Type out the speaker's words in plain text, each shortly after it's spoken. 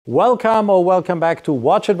Welcome back to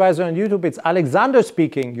WatchAdvisor on YouTube. It's Alexander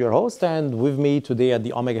speaking, your host, and with me today at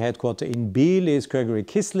the Omega headquarters in Biel is Gregory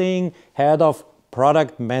Kissling, Head of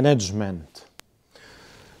Product Management.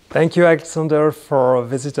 Thank you, Alexander, for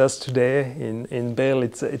visiting us today in Biel.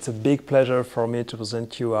 It's a big pleasure for me to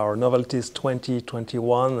present you our Novelties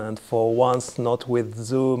 2021, and for once not with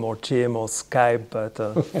Zoom or Team or Skype, but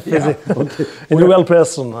in real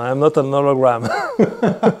person. I'm not an hologram.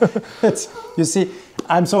 You see,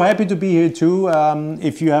 I'm so happy to be here too.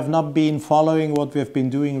 If you have not been following what we have been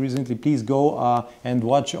doing recently, please go and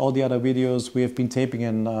watch all the other videos we have been taping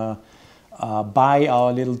and by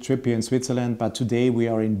our little trip here in Switzerland. But today we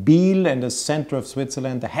are in Biel, in the center of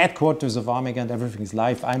Switzerland, the headquarters of Omega, and everything is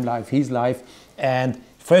live. I'm live, he's live. And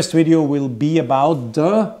first video will be about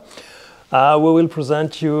the... we will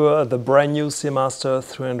present you the brand new Seamaster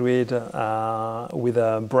 300 with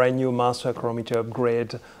a brand new master accelerometer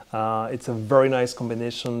upgrade. It's a very nice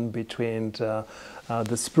combination between the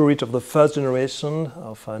spirit of the first generation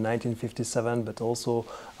of 1957, but also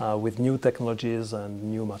with new technologies and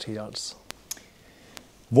new materials.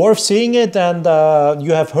 Worth seeing it, and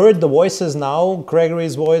you have heard the voices now,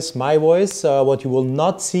 Gregory's voice, my voice. What you will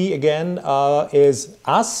not see again is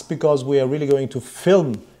us, because we are really going to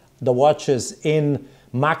film the watches in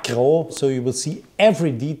macro, so you will see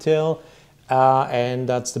every detail. And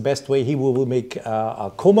that's the best way. He will make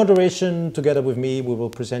a co-moderation together with me. We will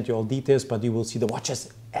present you all details, but you will see the watches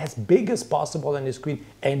as big as possible on the screen.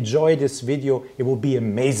 Enjoy this video. It will be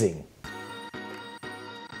amazing.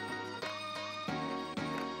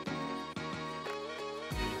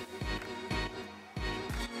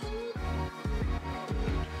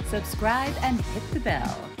 Subscribe and hit the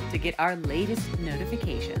bell to get our latest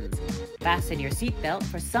notifications. Fasten your seatbelt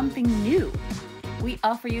for something new. We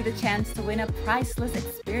offer you the chance to win a priceless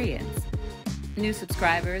experience. New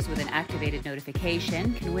subscribers with an activated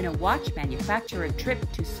notification can win a watch manufacturer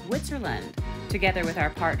trip to Switzerland. Together with our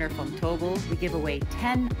partner from Togel, we give away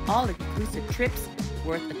 10 all-inclusive trips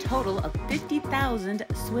worth a total of 50,000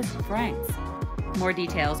 Swiss francs. More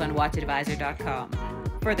details on WatchAdvisor.com.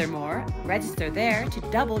 Furthermore, register there to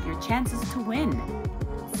double your chances to win.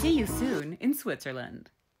 See you soon in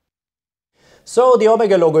Switzerland. So the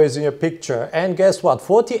Omega logo is in your picture, and guess what?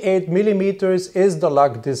 48 millimeters is the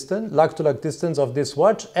lug to lug distance of this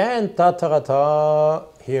watch, and ta-ta-ta-ta,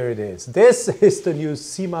 here it is. This is the new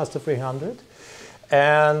Seamaster 300,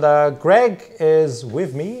 and Greg is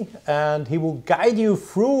with me, and he will guide you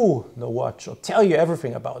through the watch or tell you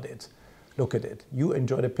everything about it. Look at it. You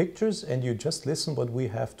enjoy the pictures, and you just listen what we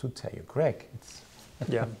have to tell you. Greg,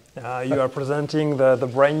 Yeah, you are presenting the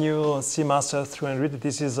brand new Seamaster 300.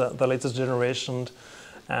 This is the latest generation,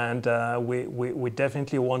 and we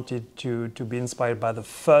definitely wanted to be inspired by the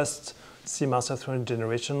first Seamaster 300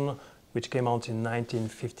 generation, which came out in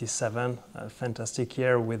 1957. A fantastic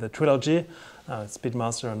year with a trilogy.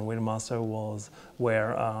 Speedmaster and Wheelmaster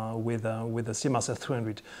were with the Seamaster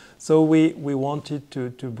 300. So we wanted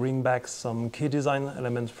to bring back some key design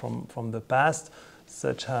elements from the past,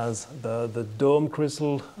 such as the dome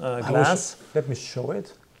crystal glass. Let me show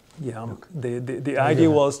it. Yeah, the idea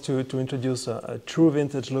was to introduce a true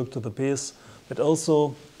vintage look to the piece, but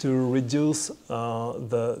also to reduce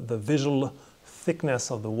the visual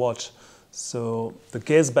thickness of the watch. So the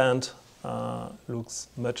case band looks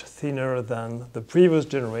much thinner than the previous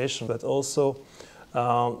generation, but also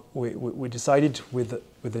we decided with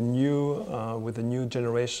the new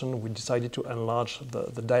generation, we decided to enlarge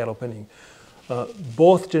the dial opening.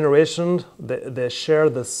 Both generations, they share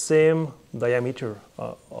the same diameter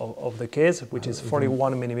of the case, which is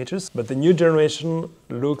 41 millimeters. But the new generation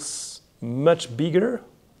looks much bigger,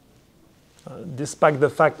 despite the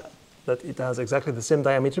fact that it has exactly the same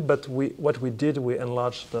diameter. But what we did, we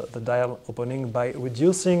enlarged the dial opening by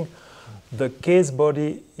reducing the case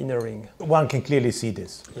body inner ring. One can clearly see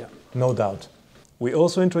this, yeah, no doubt. We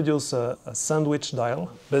also introduced a sandwich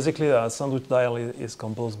dial. Basically, a sandwich dial is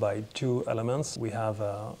composed by two elements. We have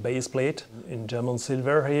a base plate in German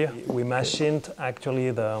silver here. We machined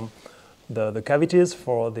actually the cavities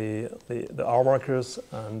for the hour markers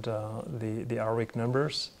and the hour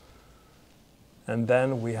numbers. And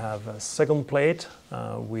then we have a second plate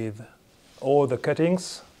with all the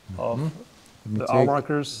cuttings of the hour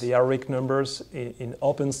markers, the hour numbers in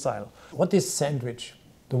open style. What is sandwich?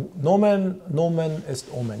 The Nomen ist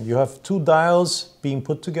Omen. You have two dials being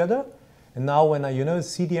put together, and now when I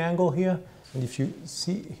see the angle here, and if you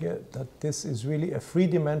see here that this is really a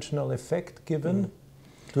three-dimensional effect given.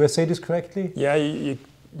 Do I say this correctly? Yeah, you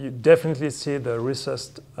you definitely see the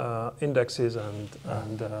recessed indexes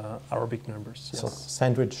and Arabic numbers. Yes. So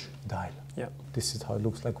sandwich dial. Yeah. This is how it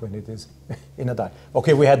looks like when it is in a dial.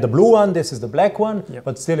 Okay, we had the blue one, this is the black one, Yep.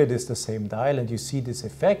 but still it is the same dial, and you see this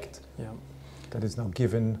effect Yeah. that is now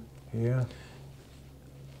given here.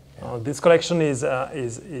 This collection is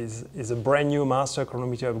a brand new master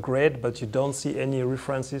chronometer upgrade, but you don't see any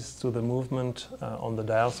references to the movement on the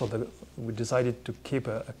dial. So we decided to keep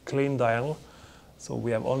a clean dial. So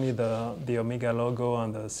we have only the Omega logo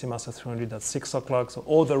and the Seamaster 300 at 6 o'clock. So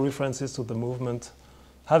all the references to the movement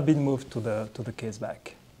have been moved to the case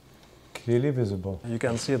back. Clearly visible. You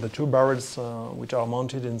can see the two barrels which are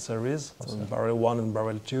mounted in series, so barrel 1 and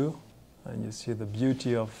barrel 2. And you see the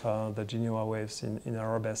beauty of the Genoa waves in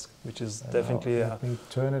arabesque, which is definitely Let me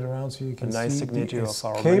turn it around so you a can nice see signature the of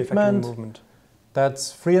our manufacturing escapement. movement.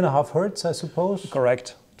 That's 3.5 hertz, I suppose.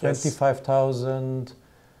 Correct. Yes.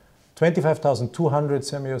 25,200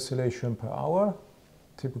 semi-oscillation per hour.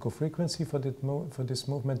 Typical frequency for this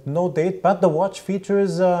movement. No date, but the watch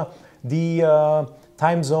features the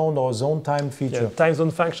time zone or zone time feature. Yeah, time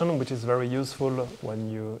zone function, which is very useful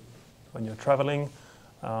when you're traveling.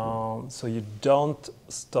 So you don't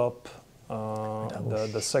stop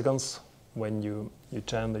the seconds when you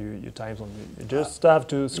turn your time zone. You just have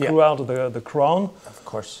to screw out the crown. Of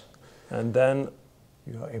course. And then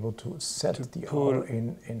you are able to set the pull hour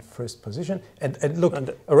in first position. And look,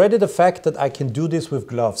 already the fact that I can do this with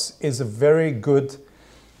gloves is a very good...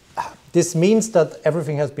 This means that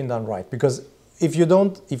everything has been done right. Because if you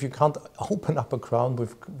can't open up a crown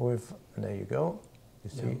with there you go, you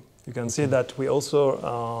see. Yeah. You can see that we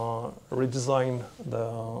also redesigned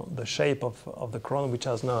the shape of the crown, which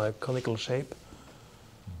has now a conical shape.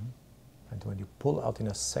 Mm-hmm. And when you pull out in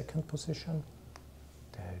a second position,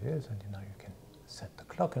 there it is, and now you can set the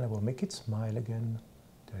clock, and I will make it smile again.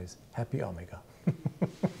 There is happy Omega.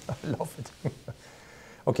 I love it.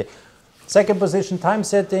 Okay, second position, time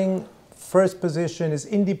setting. First position is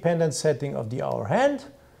independent setting of the hour hand.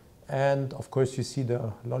 And of course, you see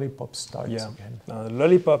the lollipop starts again.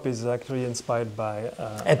 Lollipop is actually inspired by.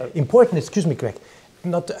 Important, excuse me, Greg.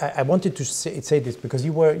 I wanted to say this because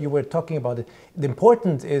you were talking about it. The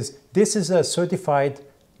important is this is a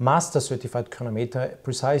master certified chronometer,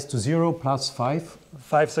 precise to 0 plus 5.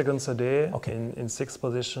 5 seconds a day, okay. in 6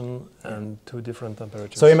 position and 2 different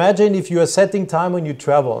temperatures. So imagine if you are setting time when you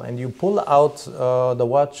travel and you pull out the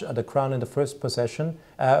watch, the crown in the first position.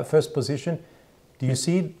 Do you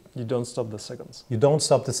see? You don't stop the seconds. You don't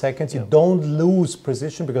stop the seconds. You don't lose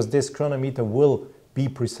precision because this chronometer will be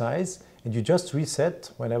precise, and you just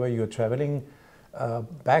reset whenever you're traveling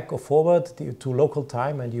back or forward to local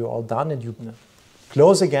time, and you're all done, and you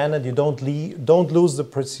close again, and you don't lose the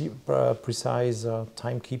precise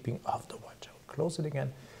timekeeping of the watch. I'll close it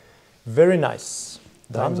again. Very nice.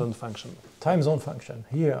 Time zone function. Time zone function.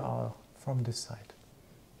 Here from this side.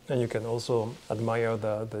 And you can also admire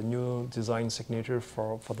the new design signature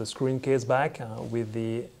for the screen case back with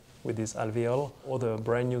this alveol, or the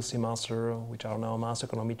brand new Seamaster, which are now master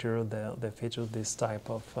chronometer. They feature this type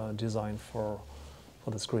of design for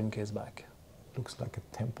the screen case back. Looks like a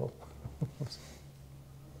temple.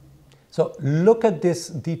 So look at this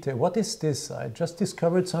detail. What is this? I just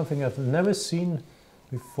discovered something I've never seen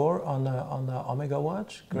before on a Omega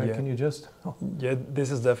watch. Greg, can you just... Oh. Yeah,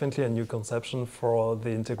 this is definitely a new conception for the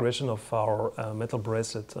integration of our metal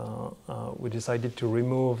bracelet. We decided to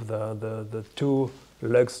remove the two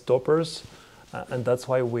lug stoppers, and that's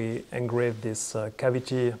why we engraved this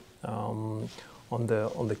cavity on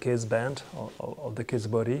the case band of the case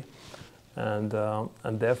body,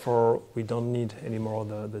 and therefore we don't need anymore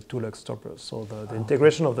the two lug stoppers. So the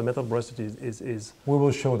integration of the metal bracelet is we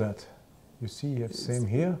will show that. You see, you have same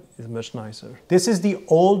here. It's much nicer. This is the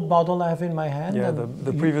old model I have in my hand. Yeah,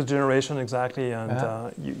 the previous generation, exactly.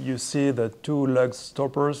 And you see the two lug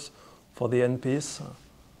stoppers for the end piece.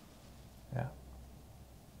 Yeah.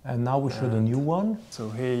 And now we show the new one. So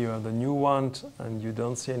here you have the new one, and you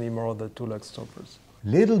don't see any more of the two lug stoppers.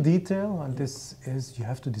 Little detail, and this is, you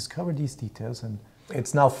have to discover these details. And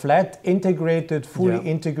it's now flat, integrated, fully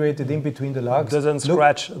integrated in between the lugs. It doesn't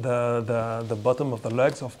scratch the bottom of the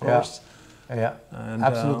lugs, of course. Yeah, and,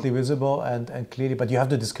 absolutely visible and clearly, but you have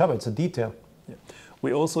to discover, it's a detail. Yeah.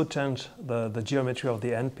 We also changed the geometry of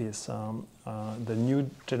the end piece. The new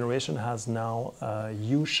generation has now a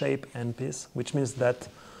U-shape end piece, which means that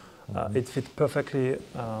it fits perfectly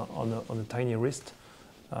on a tiny wrist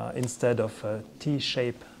instead of a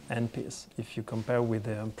T-shape end piece. If you compare with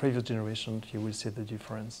the previous generation, you will see the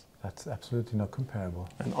difference. That's absolutely not comparable.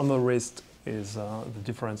 And on the wrist, the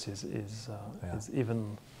difference is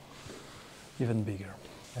even bigger.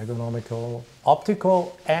 ergonomical,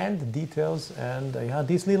 optical, and details, and yeah,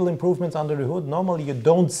 these little improvements under the hood. Normally you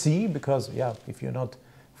don't see because yeah, if you're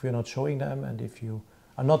not showing them, and if you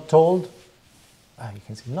are not told, you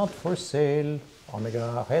can see not for sale,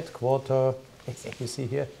 Omega headquarter. You see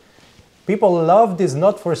here, people love this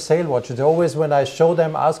not for sale watches. They always, when I show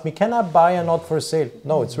them, ask me, can I buy a not for sale?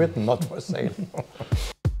 No, it's written not for sale.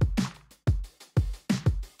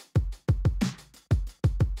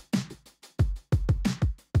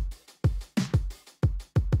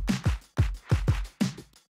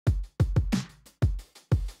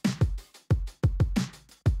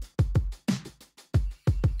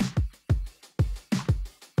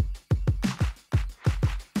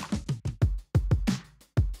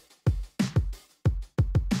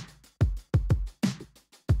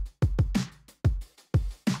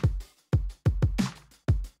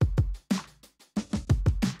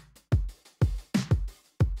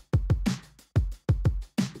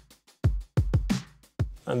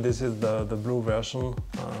 And this is the blue version.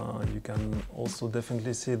 You can also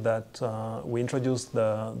definitely see that we introduced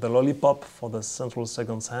the lollipop for the central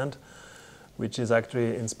seconds hand, which is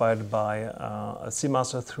actually inspired by a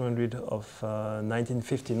Seamaster 300 of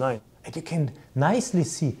 1959. And you can nicely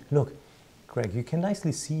see, look, Greg, you can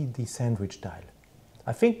nicely see the sandwich dial.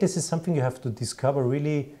 I think this is something you have to discover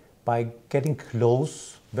really by getting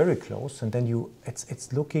close, very close, and then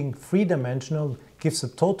it's looking three-dimensional, gives a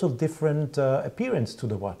total different appearance to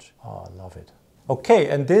the watch. Oh, I love it. Okay,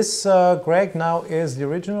 and this, Greg, now is the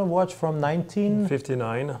original watch from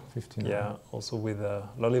 1959. 59. Yeah, also with a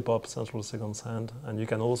lollipop central seconds hand, and you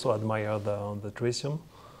can also admire the tritium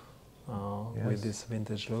Yes. with this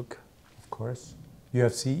vintage look. Of course. You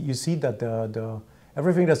see that the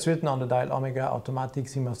everything that's written on the dial, Omega Automatic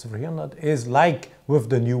Seamaster 300, is like with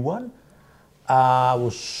the new one.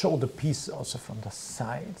 We'll show the piece also from the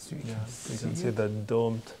side, so you can see the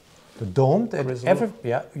domed. The domed, and prism.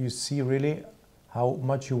 yeah, you see really how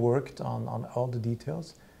much you worked on all the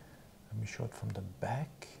details. Let me show it from the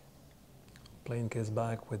back. Plain case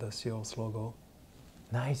back with a Sears logo.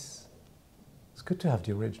 Nice. It's good to have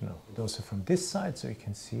the original. Also from this side, so you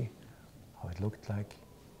can see how it looked like.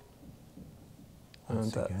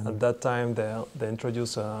 And at that time, they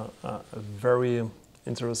introduced a very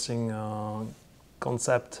interesting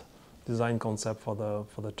design concept for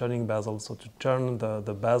the turning bezel. So to turn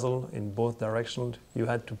the bezel in both directions, you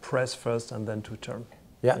had to press first and then to turn.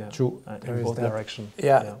 Yeah, true. In both directions.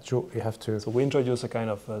 Yeah, true. You have to. So we introduced a kind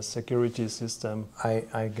of a security system.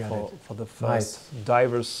 I get it. For the first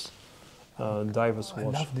divers watch. I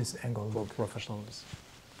love this angle. For professionals.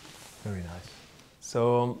 Very nice.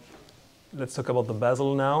 So let's talk about the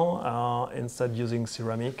bezel now. Instead using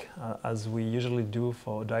ceramic, as we usually do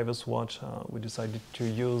for divers watch, we decided to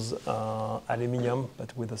use aluminium,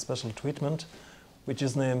 but with a special treatment, which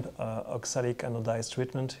is named oxalic anodized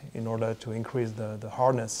treatment, in order to increase the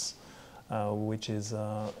hardness, which is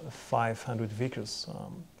 500 Vickers,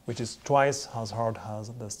 which is twice as hard as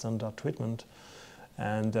the standard treatment.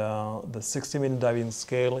 And the 60-minute diving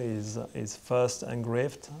scale is first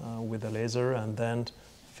engraved with a laser and then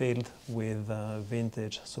filled with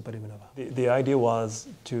vintage superluminova. The idea was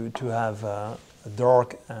to have a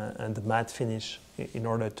dark and matte finish in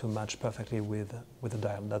order to match perfectly with the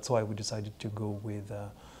dial. That's why we decided to go with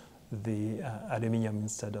the aluminium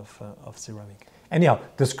instead of ceramic. Anyhow,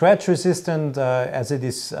 the scratch resistant, as it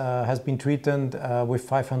is, has been treated with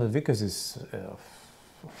 500 Vickers is.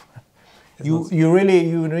 You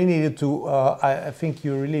really need to. I think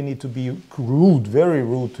you really need to be rude, very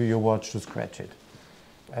rude to your watch to scratch it.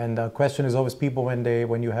 And the question is always, people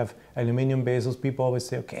when you have aluminium bezels, people always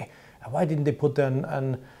say, okay, why didn't they put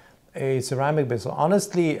a ceramic bezel?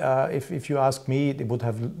 Honestly, if you ask me, it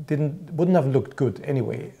wouldn't have looked good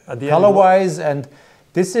anyway, color-wise. And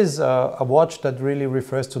this is a watch that really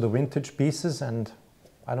refers to the vintage pieces, and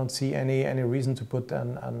I don't see any reason to put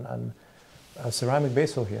a ceramic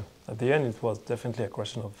bezel here. At the end, it was definitely a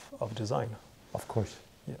question of design. Of course.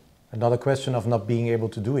 Yeah. Another question of not being able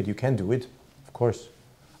to do it. You can do it, of course.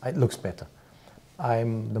 It looks better.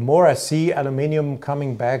 The more I see aluminium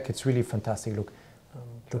coming back, it's really fantastic. Look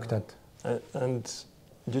at that. And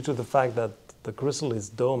due to the fact that the crystal is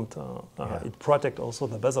domed, it protects also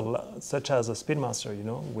the bezel, such as a Speedmaster, you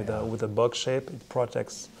know, with a box shape. It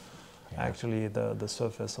protects actually the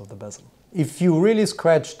surface of the bezel. If you really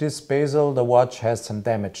scratch this bezel, the watch has some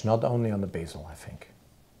damage, not only on the bezel, I think.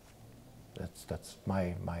 That's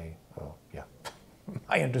my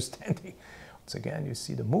my understanding. Once again, you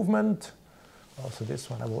see the movement. Also this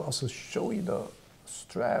one, I will also show you the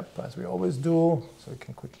strap, as we always do, so you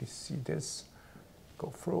can quickly see this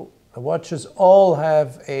go through. The watches all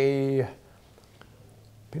have a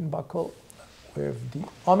pin buckle with the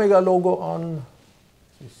Omega logo on,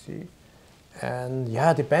 you see. And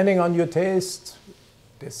yeah, depending on your taste,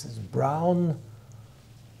 this is brown,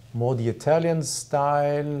 more the Italian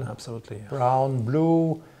style. Absolutely. Brown,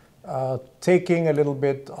 blue, taking a little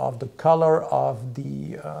bit of the color of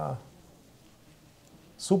the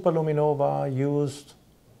Superluminova used.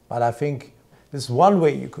 But I think this is one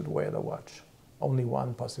way you could wear the watch. Only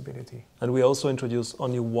one possibility. And we also introduced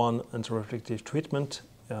only one anti-reflective treatment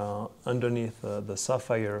underneath the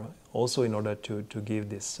sapphire, also in order to give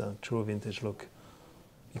this true vintage look.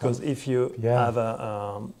 Because if you have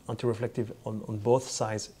an anti-reflective on both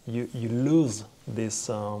sides, you lose this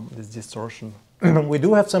distortion. We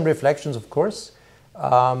do have some reflections, of course,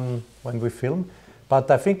 when we film. But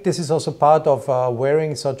I think this is also part of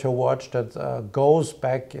wearing such a watch that goes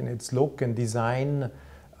back in its look and design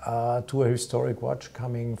to a historic watch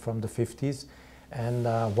coming from the 50s. And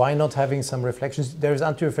why not having some reflections? There is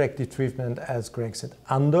anti-reflective treatment, as Greg said,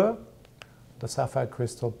 under the sapphire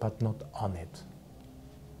crystal, but not on it.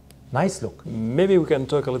 Nice look. Maybe we can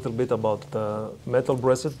talk a little bit about the metal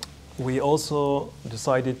bracelet. We also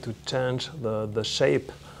decided to change the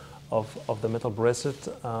shape of the metal bracelet.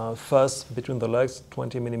 First, between the lugs,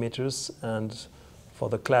 20 millimeters, and for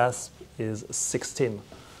the clasp is 16.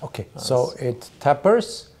 Okay, so it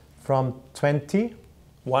tapers from 21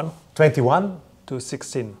 to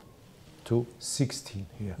 16. To 16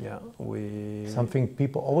 here. Yeah, something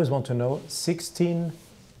people always want to know, 16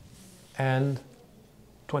 and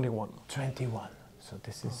 21. 21. So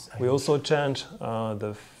this is... We also change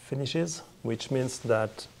the finishes, which means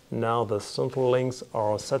that now the central links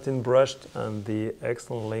are satin brushed and the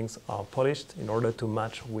external links are polished in order to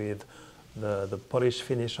match with the polished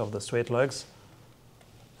finish of the straight lugs.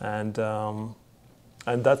 And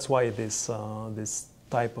that's why this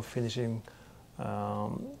type of finishing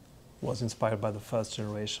was inspired by the first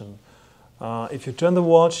generation. If you turn the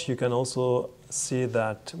watch, you can also see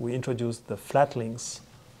that we introduced the flat links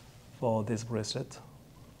for this bracelet.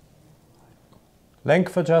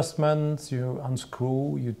 Length adjustments, you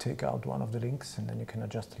unscrew, you take out one of the links and then you can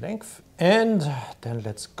adjust the length. And then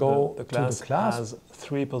let's go to the clasp. Has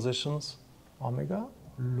 3 positions. Omega,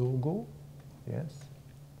 logo, yes.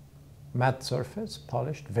 Matte surface,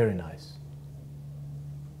 polished, very nice.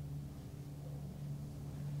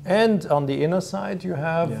 And on the inner side you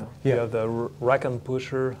have... You have the rack and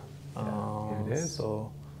pusher. Here it is.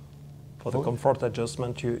 So for the comfort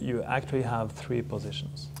adjustment, you actually have 3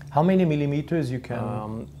 positions. How many millimeters you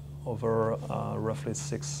can? Over roughly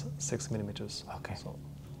 6 millimeters. Okay.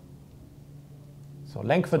 So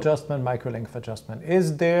length adjustment, micro length adjustment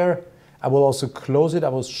is there. I will also close it. I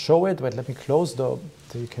will show it, but let me close so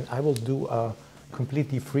you can. I will do a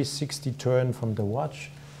completely 360 turn from the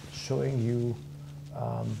watch, showing you.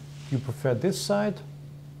 You prefer this side?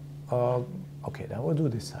 Okay, then we'll do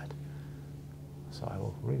this side. So I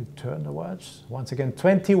will really turn the watch. Once again,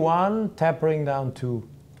 21, tapering down to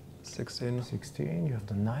 16. 16. You have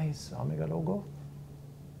the nice Omega logo.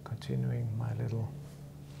 Continuing my little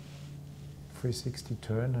 360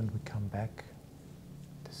 turn, and we come back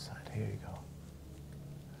this side. Here you go.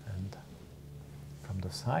 And from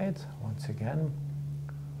the side, once again,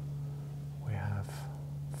 we have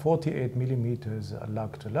 48 millimeters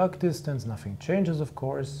lug-to-lug distance. Nothing changes, of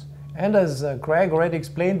course. And as Greg already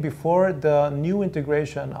explained before, the new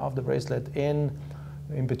integration of the bracelet in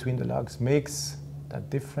between the lugs makes that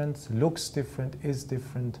difference. Looks different, is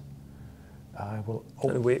different. And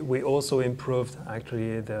we also improved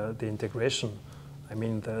actually the integration. I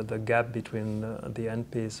mean the gap between the end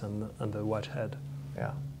piece and the watch head.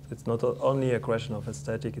 Yeah. It's not only a question of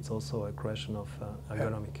aesthetic, it's also a question of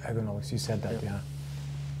ergonomic. Ergonomics, you said that, yeah.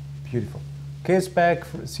 Beautiful. Case back,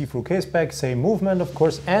 see-through case back, same movement, of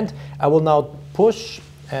course. And I will now push,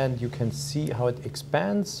 and you can see how it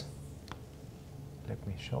expands. Let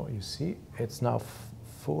me show you. See, it's now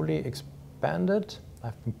fully expanded.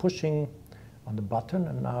 I've been pushing on the button,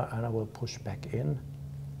 and now I will push back in.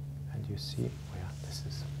 And you see, oh yeah, this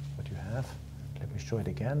is what you have. Let me show it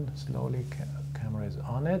again slowly. Camera is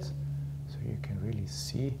on it, so you can really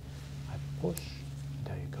see. I push,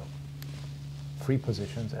 there you go. 3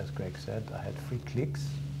 positions, as Greg said. I had 3 clicks.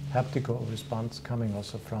 Haptical response coming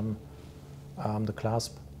also from the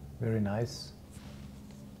clasp. Very nice.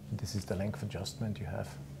 This is the length adjustment you have.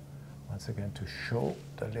 Once again, to show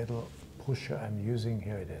the little pusher I'm using,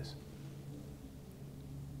 here it is.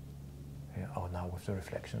 Here, oh, now with the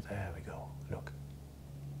reflections, there we go. Look.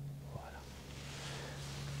 Voila.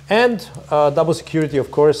 And double security, of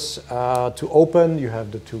course. To open, you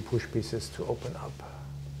have the 2 push pieces to open up.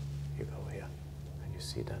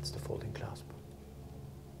 See, that's the folding clasp.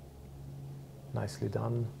 nicely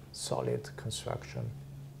done, solid construction.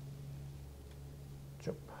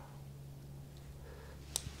 Jump.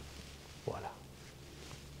 Voila.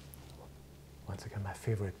 Once again, my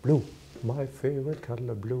favorite blue. My favorite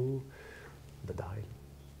color, blue. The dial.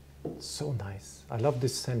 So nice. I love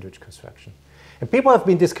this sandwich construction. And people have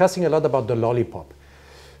been discussing a lot about the lollipop.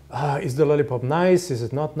 Is the lollipop nice? Is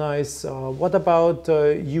it not nice? What about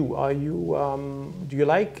you? Do you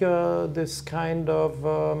like this kind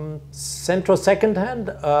of central second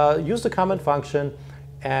hand? Use the comment function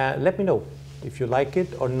and let me know if you like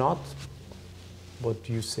it or not. What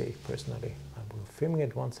do you say personally? I'm filming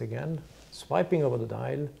it once again, swiping over the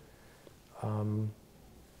dial,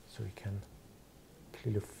 so you can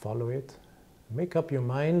clearly follow it. Make up your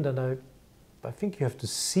mind, and I think you have to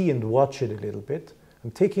see and watch it a little bit. I'm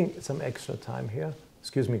taking some extra time here.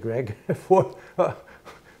 Excuse me, Greg.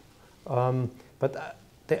 But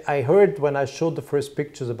I heard when I showed the first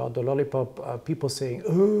pictures about the lollipop, people saying,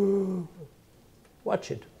 "Oh, watch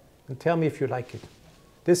it and tell me if you like it."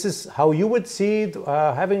 This is how you would see it,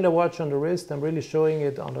 having the watch on the wrist. I'm really showing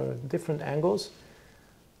it under different angles.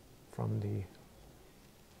 And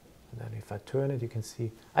then if I turn it, you can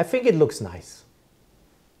see. I think it looks nice.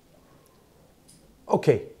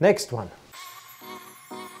 Okay, next one.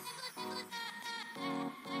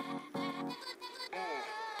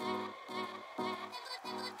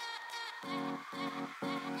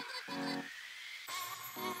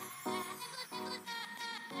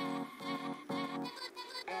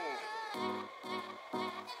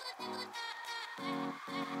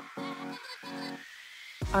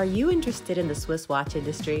 Are you interested in the Swiss watch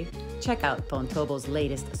industry? Check out Fontobo's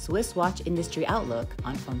latest Swiss watch industry outlook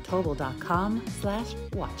on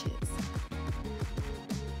fontobo.com/watches.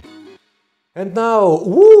 And now,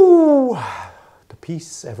 woo! The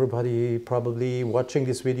piece everybody probably watching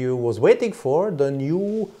this video was waiting for, the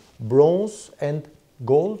new bronze and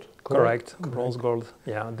gold. Correct. Bronze gold.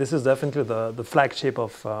 Yeah, this is definitely the flagship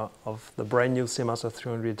of the brand new Seamaster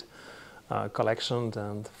 300 collection.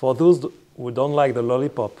 And for those who don't like the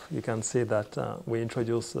lollipop, you can see that we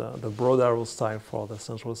introduced the broad arrow style for the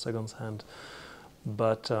central second hand.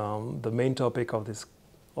 But the main topic of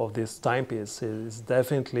this timepiece is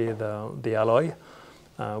definitely the alloy,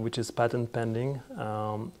 which is patent pending.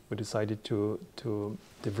 We decided to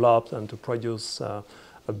develop and to produce a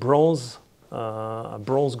bronze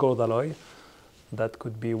gold alloy that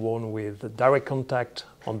could be worn with direct contact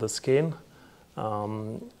on the skin.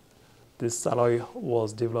 This alloy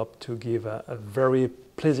was developed to give a very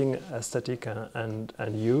pleasing aesthetic and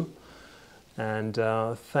hue. And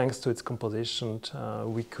thanks to its composition,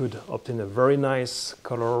 we could obtain a very nice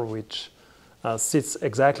color which sits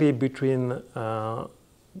exactly between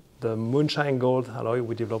the Moonshine Gold alloy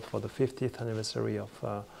we developed for the 50th anniversary of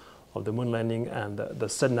the moon landing and the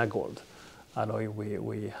Sedna Gold alloy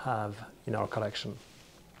we have in our collection.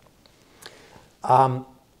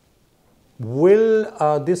 Will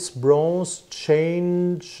this bronze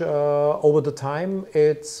change over the time,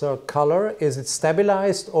 its color? Is it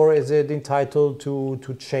stabilized or is it entitled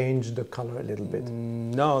to change the color a little bit?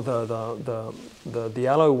 No, the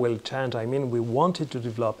alloy will change. I mean, we wanted to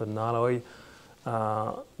develop an alloy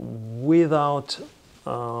without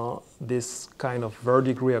this kind of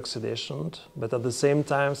verdigris oxidation, but at the same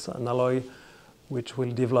time an alloy which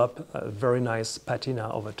will develop a very nice patina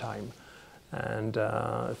over time. And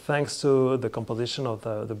thanks to the composition of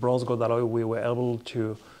the bronze gold alloy, we were able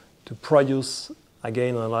to produce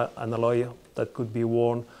again an alloy that could be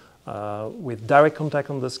worn with direct contact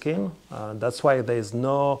on the skin. That's why there is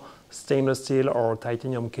no stainless steel or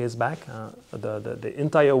titanium case back. The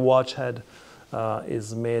entire watch head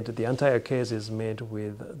is made, the entire case is made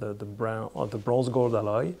with the bronze gold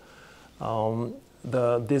alloy.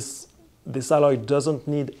 This alloy doesn't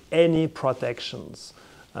need any protections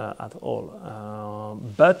at all,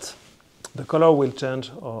 but the color will change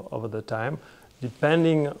over the time,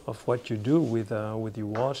 depending of what you do with your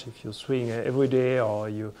watch. If you swing every day, or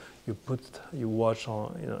you put your watch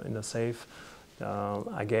on in a safe,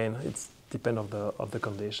 again, it's depend of the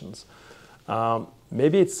conditions.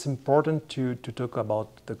 Maybe it's important to talk about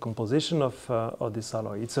the composition of this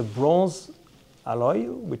alloy. It's a bronze alloy,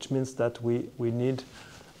 which means that we need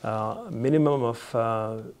a minimum of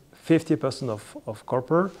 50% of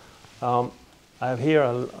copper. I have here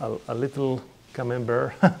a little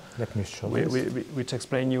camembert. Let me show which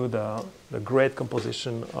explain you the great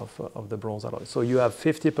composition of the bronze alloy. So you have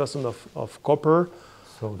 50% of copper.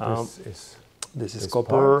 So this is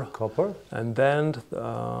copper. Copper. And then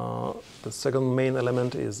the second main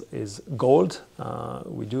element is gold.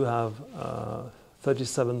 We do have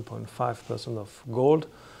 37.5% of gold,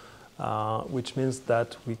 which means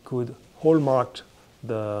that we could hallmarked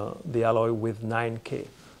the alloy with 9K.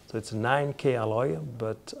 So it's a 9K alloy,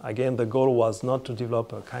 but again, the goal was not to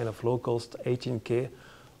develop a kind of low-cost 18K,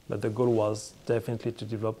 but the goal was definitely to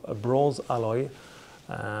develop a bronze alloy,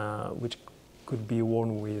 which could be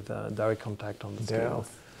worn with direct contact on the scale. There are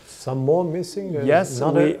some more missing? Yes,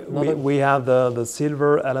 we have the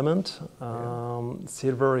silver element.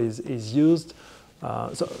 Silver is used.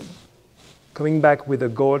 So coming back with the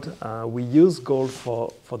gold, we use gold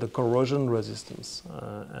for the corrosion resistance.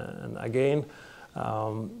 And again,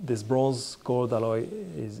 this bronze gold alloy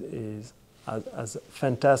has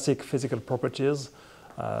fantastic physical properties,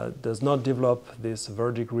 does not develop this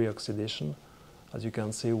verdigris oxidation, as you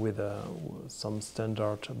can see with some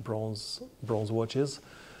standard bronze watches.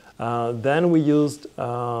 Then we used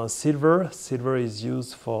silver. Silver is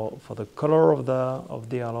used for the color of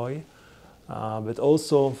the alloy, but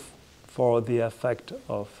also for the effect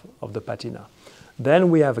of the patina. Then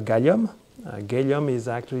we have gallium. Gallium is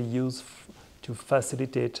actually used to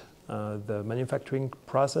facilitate the manufacturing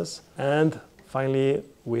process. And finally,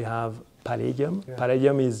 we have palladium. Yeah.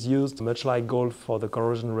 Palladium is used much like gold for the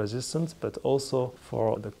corrosion resistance, but also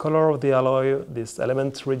for the color of the alloy. This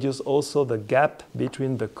element reduces also the gap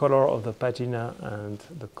between the color of the patina and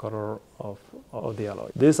the color of the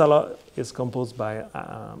alloy. This alloy is composed by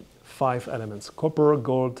 5 elements: copper,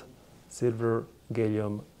 gold, silver,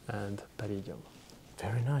 gallium, and palladium.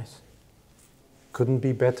 Very nice. Couldn't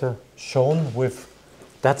be better shown with,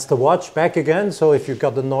 that's the watch back again. So if you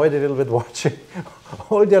got annoyed a little bit watching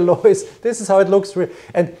all the alloys, this is how it looks.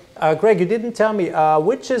 And Greg, you didn't tell me,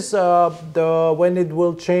 which is when it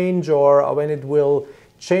will change, or when it will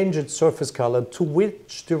change its surface color, to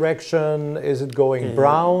which direction is it going?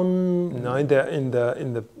 Brown?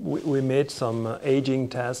 No, we made some aging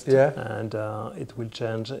test, yeah, and it will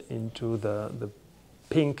change into the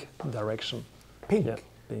pink direction. Pink? Yeah,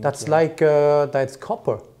 pink, that's yeah. like, that's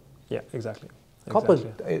copper. Yeah, exactly. Copper,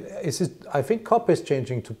 is it, I think copper is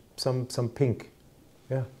changing to some pink.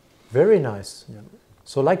 Yeah, very nice. Yeah.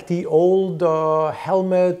 So like the old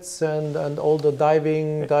helmets and all the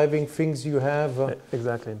diving things you have.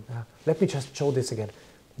 Exactly. Let me just show this again.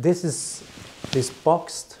 This is this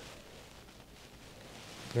boxed.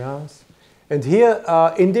 Yes. And here,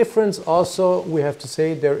 in difference also, we have to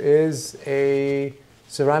say there is a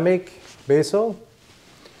ceramic bezel.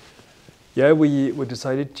 Yeah, we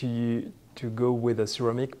decided to go with a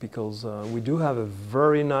ceramic because we do have a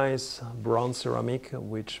very nice bronze ceramic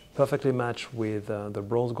which perfectly match with the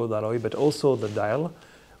bronze gold alloy, but also the dial,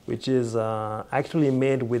 which is actually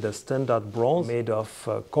made with a standard bronze made of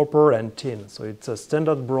copper and tin. So it's a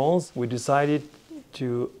standard bronze. We decided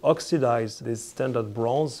to oxidize this standard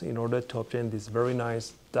bronze in order to obtain this very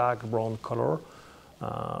nice dark brown color,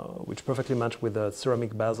 which perfectly match with the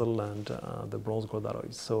ceramic bezel and the bronze gold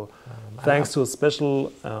alloys. So thanks to a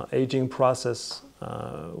special aging process,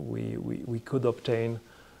 we could obtain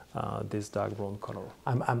this dark brown color.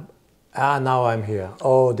 Now I'm here.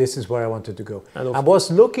 Oh, this is where I wanted to go. I was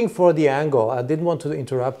looking for the angle. I didn't want to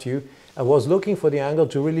interrupt you. I was looking for the angle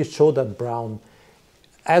to really show that brown.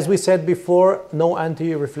 As we said before, no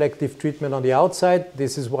anti-reflective treatment on the outside.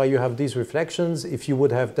 This is why you have these reflections. If you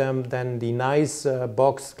would have them, then the nice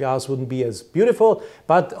boxed glass wouldn't be as beautiful.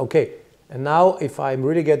 But okay, and now if I'm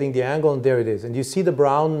really getting the angle, and there it is. And you see the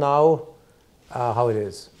brown now, how it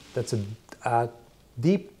is. That's a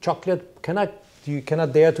deep chocolate. You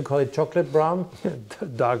cannot dare to call it chocolate brown?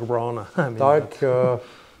 Dark brown. I mean, dark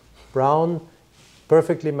brown,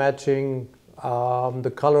 perfectly matching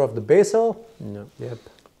the color of the bezel. Yeah. Yep.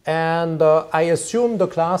 And I assume the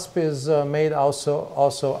clasp is made also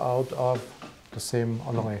out of the same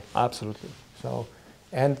alloy. Absolutely. So,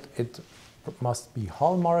 and it must be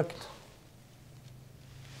hallmarked.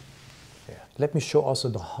 Yeah. Let me show also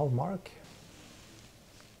the hallmark.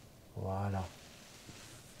 Voila.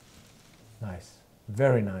 Nice.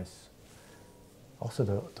 Very nice. Also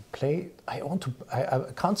the play. I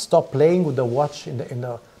can't stop playing with the watch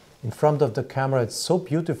in front of the camera. It's so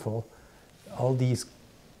beautiful. All these.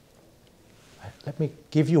 Let me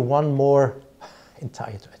give you one more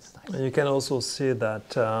entire. It's nice. And you can also see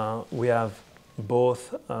that we have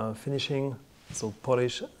both finishing, so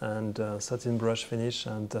polish and satin brush finish,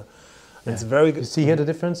 and it's very good. You see here the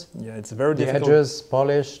difference? Yeah, it's very difficult. The edges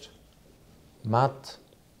polished, matte,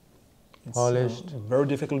 polished. Very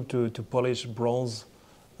difficult to polish bronze,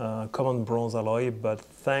 common bronze alloy, but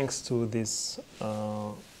thanks to this,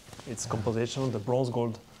 its composition, the bronze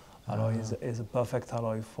gold alloy is a perfect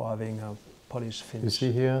alloy for having a polished finish. You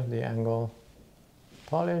see here the angle,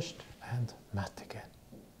 polished and matte again.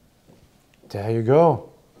 There you go.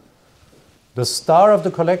 The star of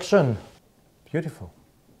the collection. Beautiful.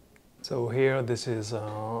 So here, this is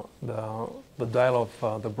the dial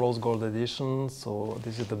of the Bronze Gold edition. So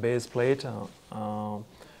this is the base plate,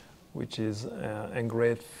 which is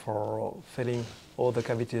engraved for filling all the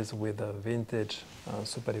cavities with a vintage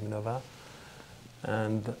Superluminova.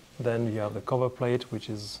 And then you have the cover plate, which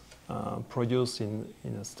is produced in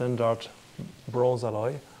a standard bronze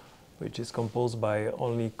alloy, which is composed by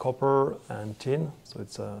only copper and tin. So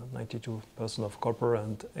it's 92% of copper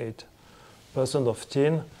and 8% of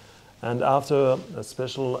tin. And after a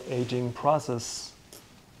special aging process,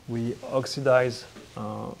 we oxidize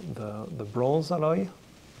the bronze alloy.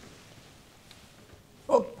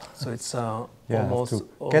 Oh. So it's yeah, almost...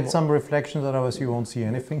 Get some reflections, otherwise you won't see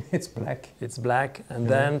anything. It's black. It's black. And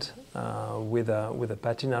then with a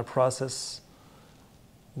patina process,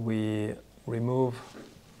 we remove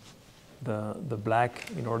the black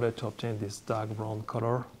in order to obtain this dark brown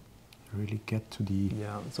color. Really get to the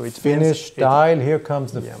so it finished dial. Here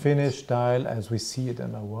comes the finished dial as we see it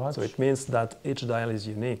in our watch. So it means that each dial is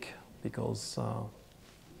unique because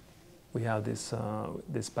we have this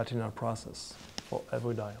patina process for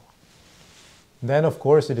every dial. Then of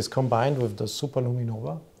course it is combined with the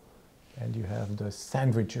Superluminova and you have the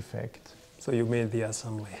sandwich effect. So you made the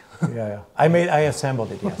assembly. yeah. I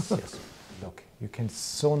assembled it, yes, yes. Look, you can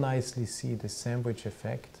so nicely see the sandwich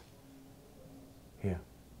effect here.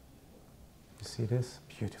 You see this?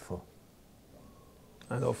 Beautiful.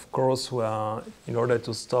 And of course, in order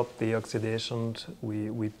to stop the oxidation,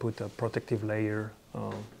 we put a protective layer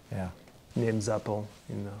named Zapple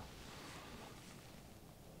in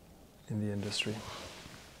the industry.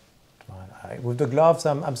 With the gloves,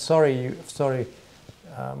 I'm sorry,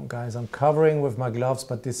 guys, I'm covering with my gloves,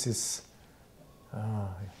 but this is...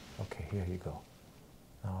 okay, here you go.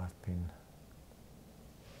 Now you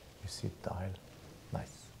see dial,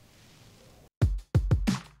 nice.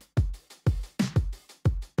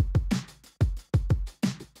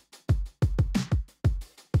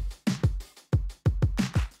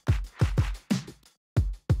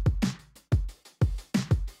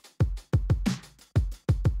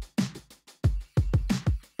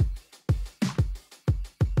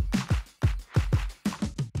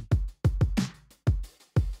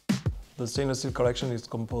 The stainless steel collection is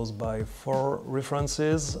composed by 4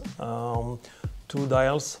 references, 2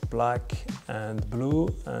 dials, black and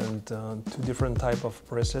blue, and 2 different types of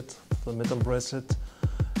bracelet, the metal bracelet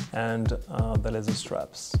and the leather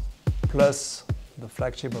straps, plus the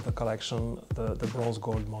flagship of the collection, the bronze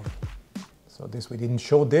gold model. So this, we didn't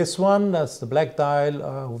show this one, that's the black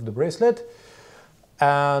dial with the bracelet.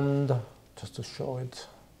 And just to show it,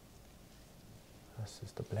 this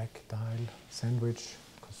is the black dial sandwich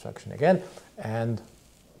construction again, and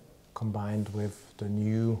combined with the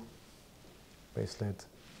new bracelet.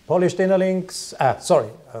 Polished inner links,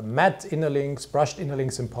 matte inner links, brushed inner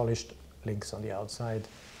links and polished links on the outside.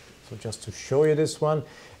 So just to show you this one.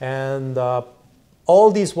 And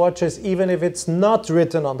all these watches, even if it's not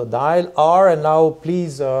written on the dial, are, and now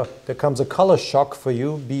please, there comes a color shock for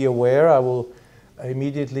you, be aware. I will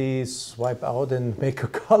immediately swipe out and make a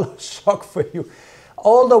color shock for you.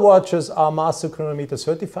 All the watches are master chronometer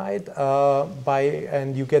certified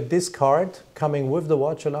and you get this card coming with the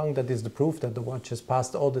watch along. That is the proof that the watch has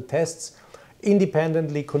passed all the tests,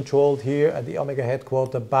 independently controlled here at the Omega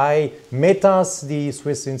headquarters by METAS, the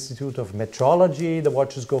Swiss Institute of Metrology. The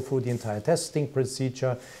watches go through the entire testing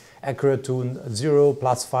procedure, accurate to 0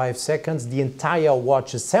 + 5 seconds. The entire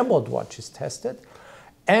watch, assembled watch, is tested.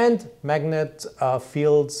 And magnet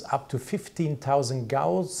fields up to 15,000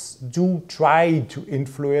 Gauss do try to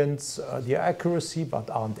influence the accuracy, but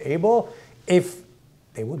aren't able. If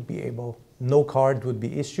they would be able, no card would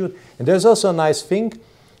be issued. And there's also a nice thing.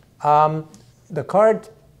 The card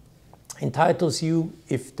entitles you,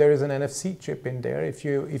 if there is an NFC chip in there, if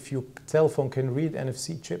your cell phone can read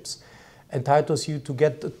NFC chips, entitles you to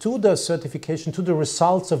get to the certification, to the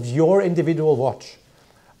results of your individual watch.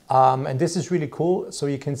 And this is really cool, so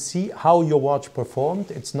you can see how your watch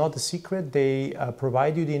performed. It's not a secret. They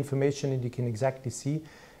provide you the information and you can exactly see.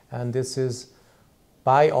 And this is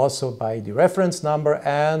also by the reference number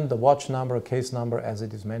and the watch number, case number, as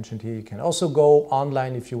it is mentioned here. You can also go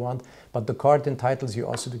online if you want, but the card entitles you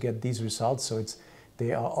also to get these results. So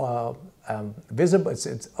they are visible.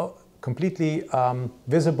 It's completely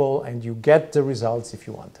visible, and you get the results if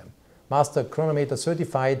you want them. Master Chronometer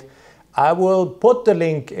certified. I will put the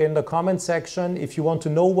link in the comment section if you want to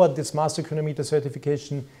know what this Master Chronometer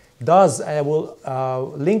certification does. I will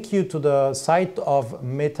link you to the site of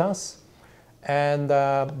METAS, and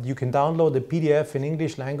you can download the PDF in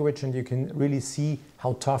English language, and you can really see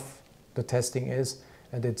how tough the testing is.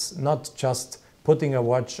 And it's not just putting a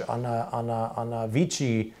watch on a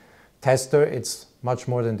Vici tester, it's much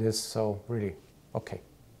more than this. So really, okay,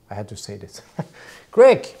 I had to say this.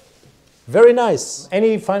 Greg, very nice.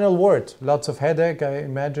 Any final word? Lots of headache, I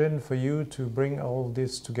imagine, for you to bring all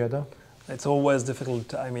this together. It's always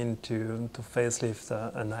difficult, I mean, to facelift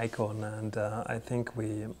an icon, and I think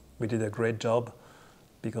we did a great job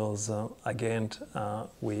because again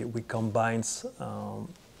we combined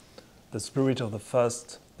the spirit of the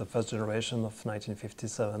first generation of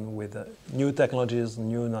 1957 with new technologies,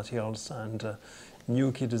 new materials, and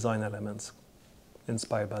new key design elements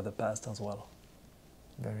inspired by the past as well.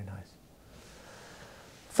 Very nice.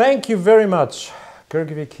 Thank you very much,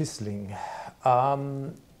 Gregory Kissling.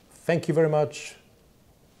 Thank you very much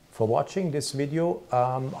for watching this video.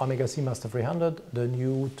 Omega Seamaster 300, the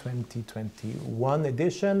new 2021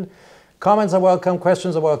 edition. Comments are welcome,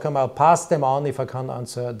 questions are welcome. I'll pass them on if I can't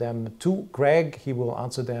answer them to Greg. He will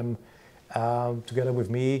answer them together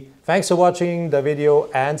with me. Thanks for watching the video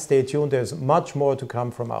and stay tuned. There's much more to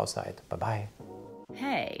come from our side. Bye-bye.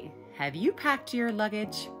 Hey, have you packed your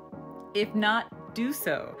luggage? If not, do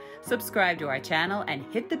so. Subscribe to our channel and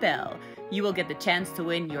hit the bell. You will get the chance to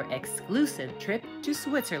win your exclusive trip to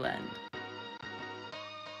Switzerland.